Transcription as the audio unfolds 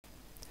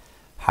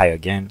Hi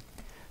again.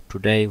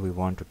 Today we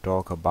want to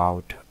talk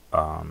about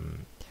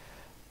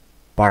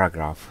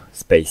paragraph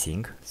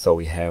spacing. So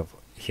we have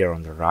here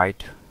on the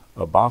right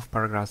above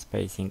paragraph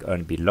spacing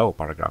and below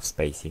paragraph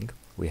spacing.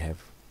 We have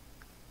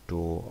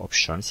two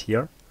options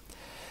here.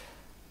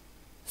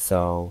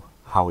 So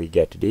how we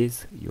get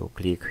this? You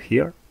click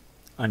here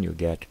and you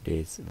get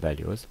these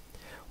values.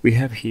 We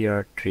have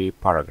here three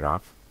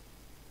paragraphs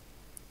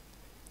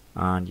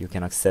and you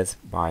can access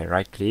by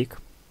right click.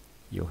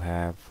 You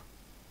have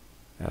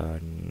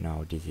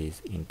now this is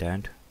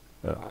intent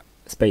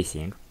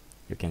spacing.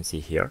 You can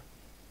see here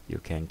you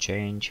can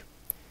change.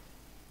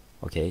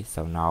 Okay,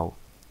 so now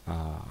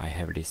I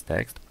have this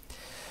text.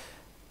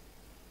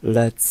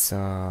 Let's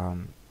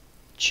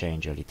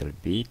change a little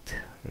bit.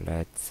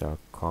 Let's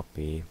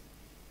copy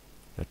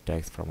the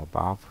text from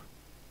above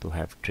to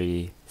have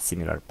three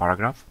similar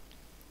paragraphs,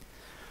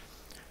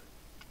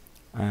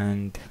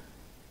 and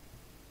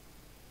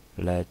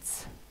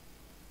let's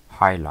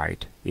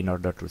highlight in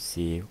order to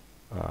see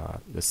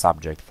the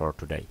subject for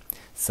today.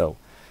 So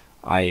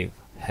I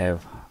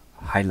have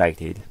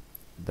highlighted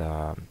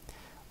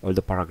all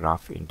the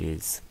paragraph in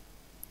this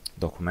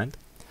document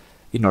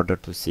in order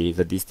to see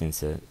the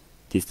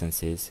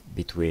distances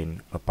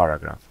between a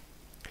paragraph.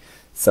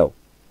 So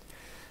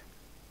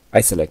I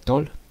select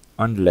all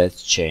and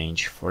let's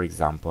change, for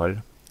example,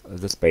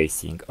 the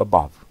spacing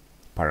above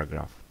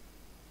paragraph.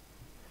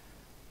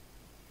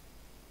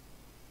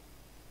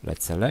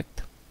 Let's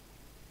select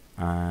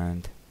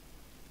and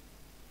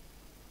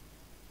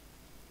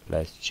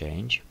let's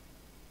change.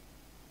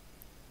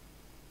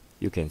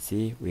 You can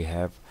see we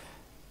have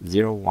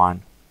 0,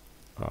 1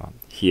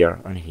 here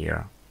and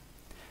here.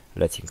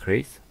 Let's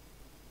increase.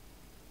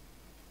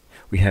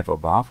 We have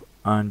above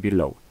and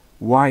below.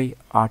 Why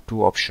are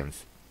two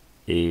options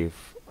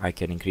if I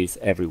can increase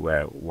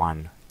everywhere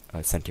 1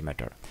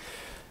 centimeter?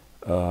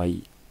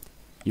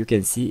 You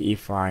can see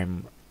if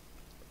I'm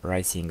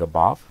rising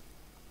above,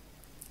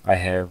 I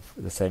have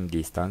the same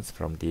distance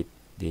from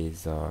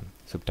this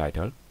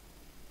subtitle,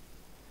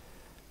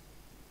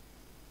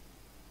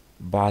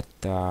 but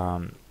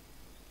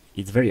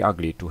it's very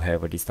ugly to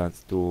have a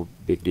too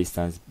big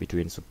distance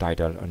between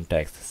subtitle and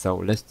text. So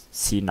let's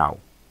see now.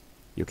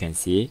 You can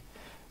see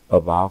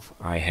above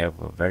I have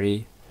a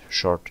very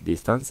short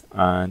distance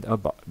and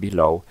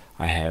below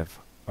I have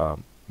a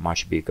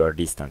much bigger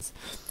distance.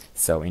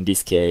 So in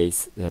this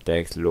case the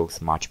text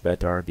looks much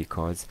better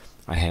because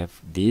I have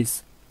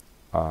this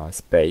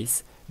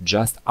space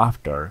just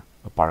after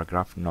a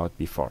paragraph, not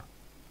before.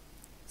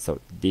 So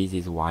this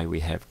is why we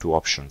have two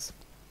options.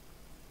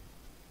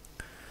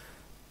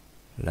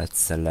 Let's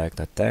select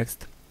the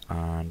text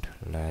and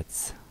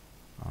let's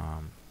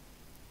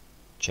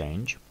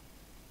change.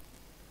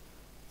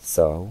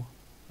 So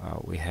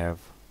we have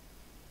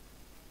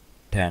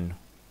 10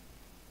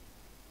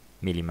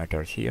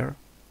 millimeters here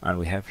and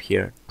we have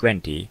here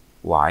 20.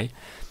 Why?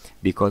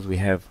 Because we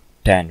have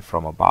 10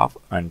 from above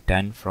and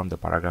 10 from the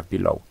paragraph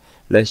below.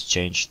 Let's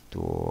change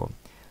to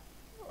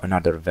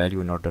another value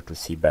in order to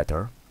see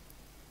better.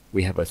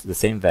 We have the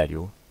same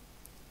value,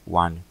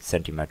 1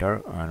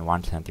 centimeter and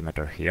 1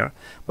 centimeter here,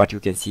 but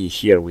you can see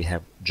here we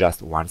have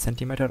just 1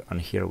 centimeter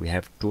and here we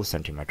have 2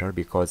 centimeter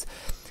because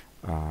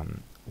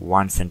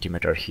 1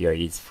 centimeter here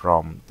is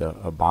from the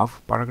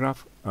above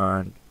paragraph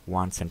and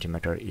 1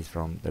 centimeter is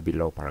from the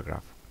below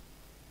paragraph,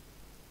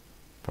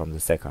 from the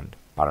second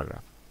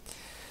paragraph.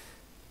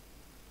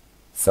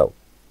 So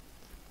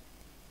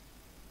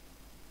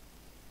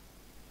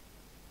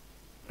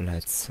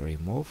let's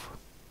remove.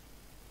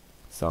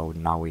 So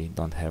now we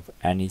don't have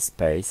any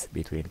space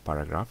between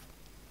paragraph.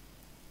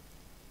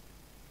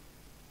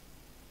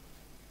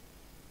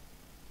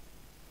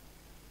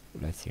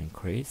 Let's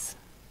increase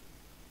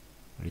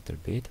a little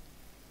bit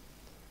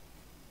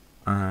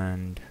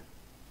and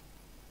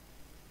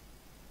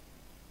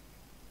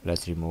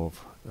let's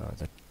remove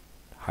the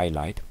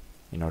highlight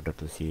in order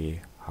to see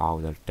how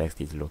the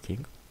text is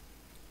looking.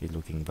 It's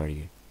looking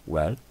very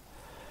well.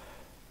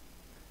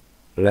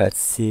 Let's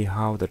see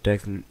how the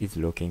text is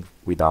looking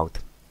without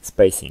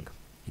spacing.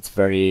 It's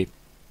very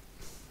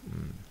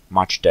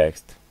much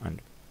text and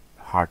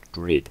hard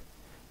to read.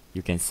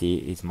 You can see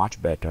it's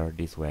much better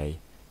this way.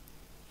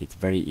 It's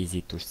very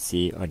easy to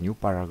see a new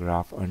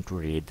paragraph and to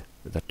read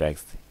the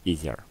text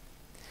easier.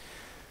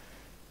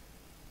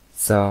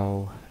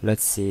 So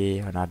let's see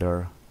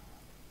another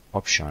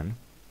option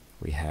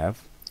we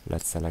have.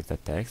 Let's select the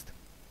text.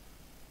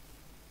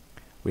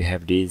 We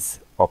have this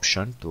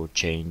option to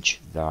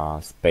change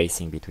the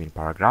spacing between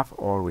paragraph,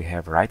 or we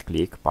have right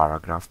click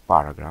paragraph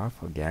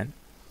again,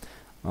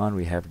 and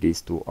we have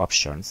these two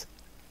options.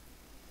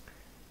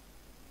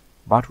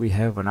 But we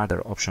have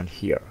another option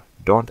here,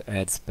 don't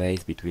add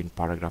space between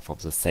paragraph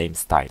of the same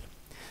style.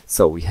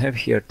 So we have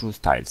here two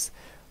styles,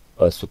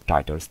 a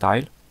subtitle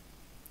style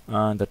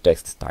and a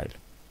text style.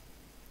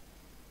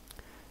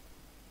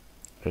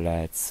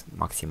 Let's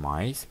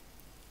maximize.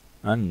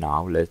 And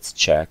now let's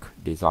check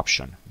this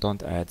option,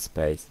 don't add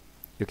space.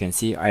 You can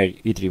see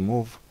it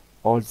removes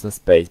all the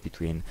space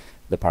between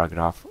the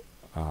paragraph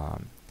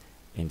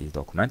in this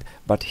document,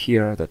 but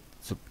here the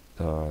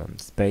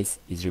space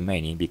is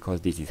remaining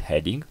because this is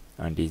heading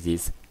and this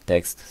is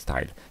text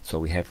style. So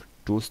we have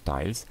two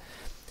styles.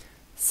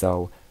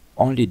 So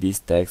only this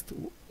text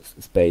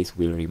space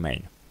will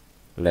remain.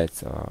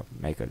 Let's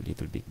make a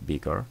little bit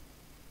bigger.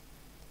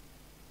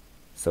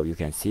 So you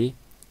can see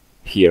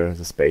here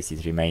the space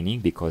is remaining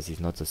because it's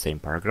not the same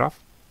paragraph.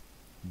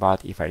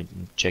 But if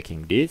I'm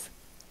checking this,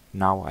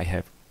 now I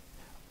have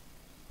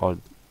all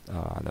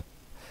the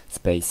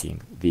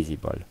spacing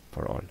visible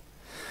for all.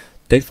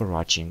 Thanks for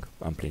watching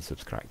and please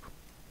subscribe.